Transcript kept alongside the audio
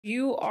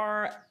You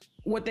are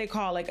what they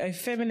call like a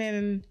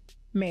feminine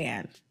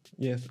man.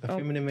 Yes, a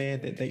feminine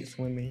man that dates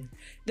women.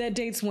 That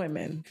dates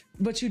women,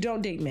 but you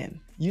don't date men.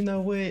 You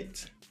know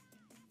what?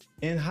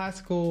 In high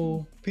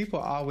school, people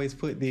always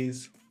put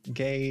this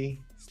gay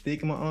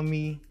stigma on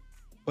me,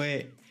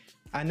 but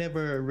I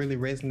never really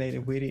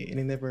resonated with it and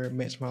it never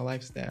matched my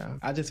lifestyle.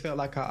 I just felt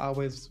like I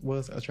always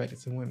was attracted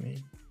to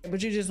women.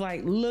 But you're just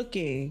like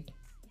looking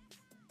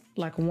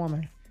like a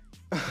woman.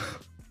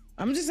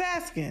 I'm just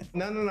asking.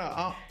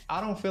 No.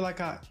 I don't feel like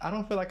I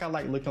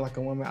like looking like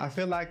a woman. I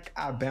feel like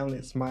I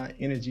balance my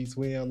energies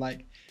well.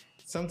 Like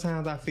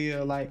sometimes I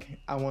feel like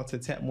I want to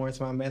tap more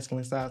into my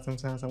masculine side.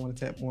 Sometimes I want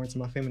to tap more into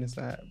my feminine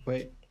side.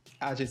 But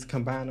I just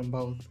combine them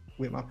both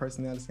with my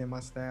personality and my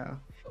style.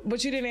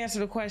 But you didn't answer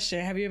the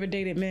question. Have you ever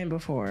dated men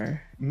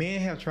before?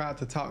 Men have tried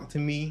to talk to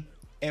me.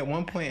 At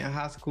one point in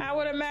high school. I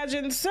would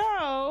imagine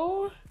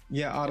so.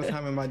 Yeah, all the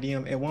time in my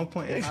DM. At one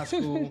point in high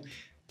school,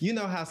 you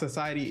know how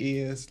society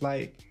is.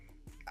 Like,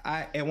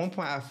 at one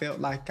point I felt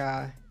like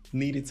I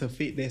needed to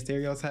fit that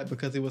stereotype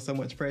because it was so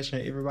much pressure.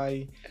 And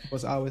everybody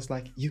was always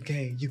like, you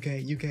gay,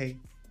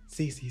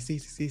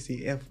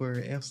 CC, F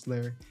word, F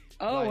slur.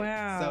 Oh, like,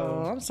 wow.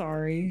 So, I'm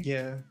sorry.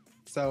 Yeah.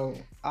 So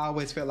I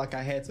always felt like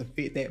I had to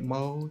fit that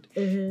mold.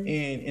 Mm-hmm.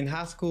 And in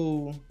high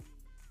school,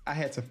 I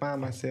had to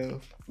find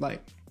myself.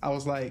 Like, I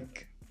was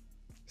like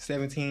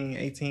 17,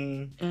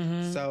 18.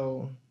 Mm-hmm.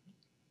 So,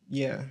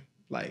 yeah,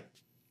 like,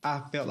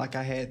 I felt like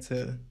I had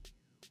to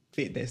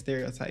fit that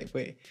stereotype.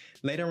 But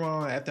later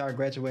on, after I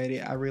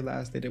graduated, I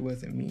realized that it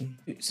wasn't me.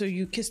 So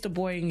you kissed a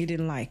boy and you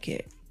didn't like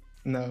it?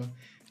 No.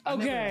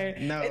 Okay.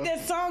 No.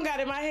 That song got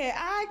in my head.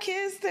 I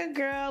kissed a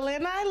girl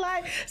and I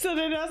like. So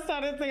then I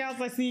started thinking, I was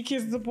like, so you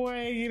kissed the boy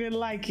and you didn't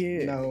like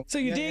it? No. So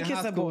you did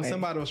kiss a boy?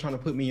 Somebody was trying to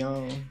put me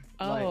on.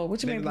 Oh, like,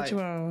 what you mean put you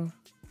on?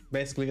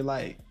 Basically,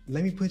 like,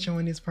 let me put you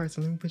on this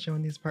person. Let me put you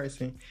on this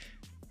person.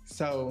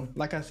 So,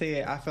 like I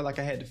said, I felt like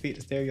I had to fit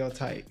the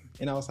stereotype.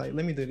 And I was like,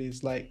 let me do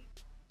this. Like,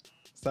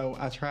 so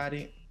I tried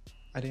it.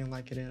 I didn't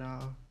like it at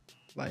all.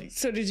 Like,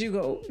 so did you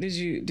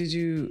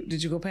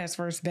go past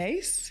first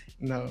base?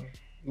 No.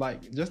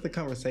 Like, just the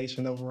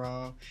conversation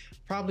overall.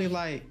 Probably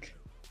like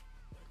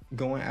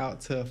going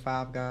out to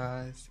Five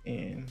Guys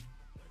and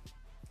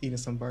eating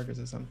some burgers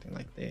or something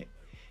like that.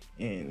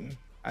 And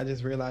I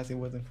just realized it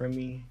wasn't for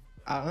me.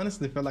 I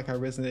honestly feel like I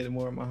resonated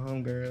more with my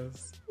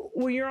homegirls.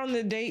 When you're on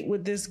the date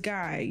with this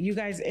guy, you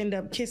guys end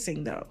up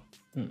kissing though.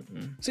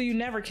 Mm-mm. So you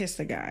never kissed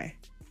the guy.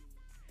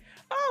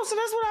 Oh, so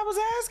that's what I was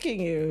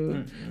asking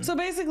you. Mm-mm. So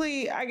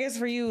basically, I guess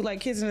for you, like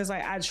kissing is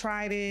like, I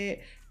tried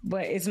it,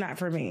 but it's not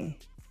for me.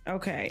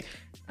 Okay.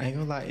 I ain't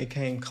gonna lie, it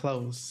came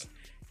close,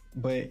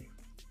 but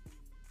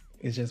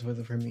it just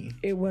wasn't for me.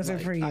 It wasn't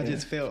like, for you. I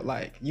just felt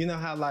like, you know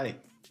how like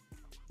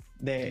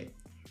that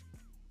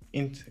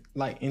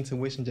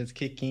intuition just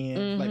kick in,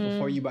 mm-hmm. like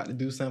before you about to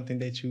do something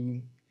that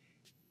you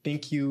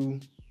think you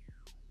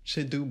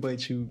should do,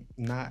 but you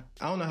not.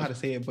 I don't know how to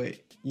say it, but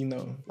you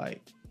know,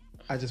 like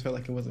I just felt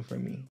like it wasn't for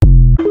me.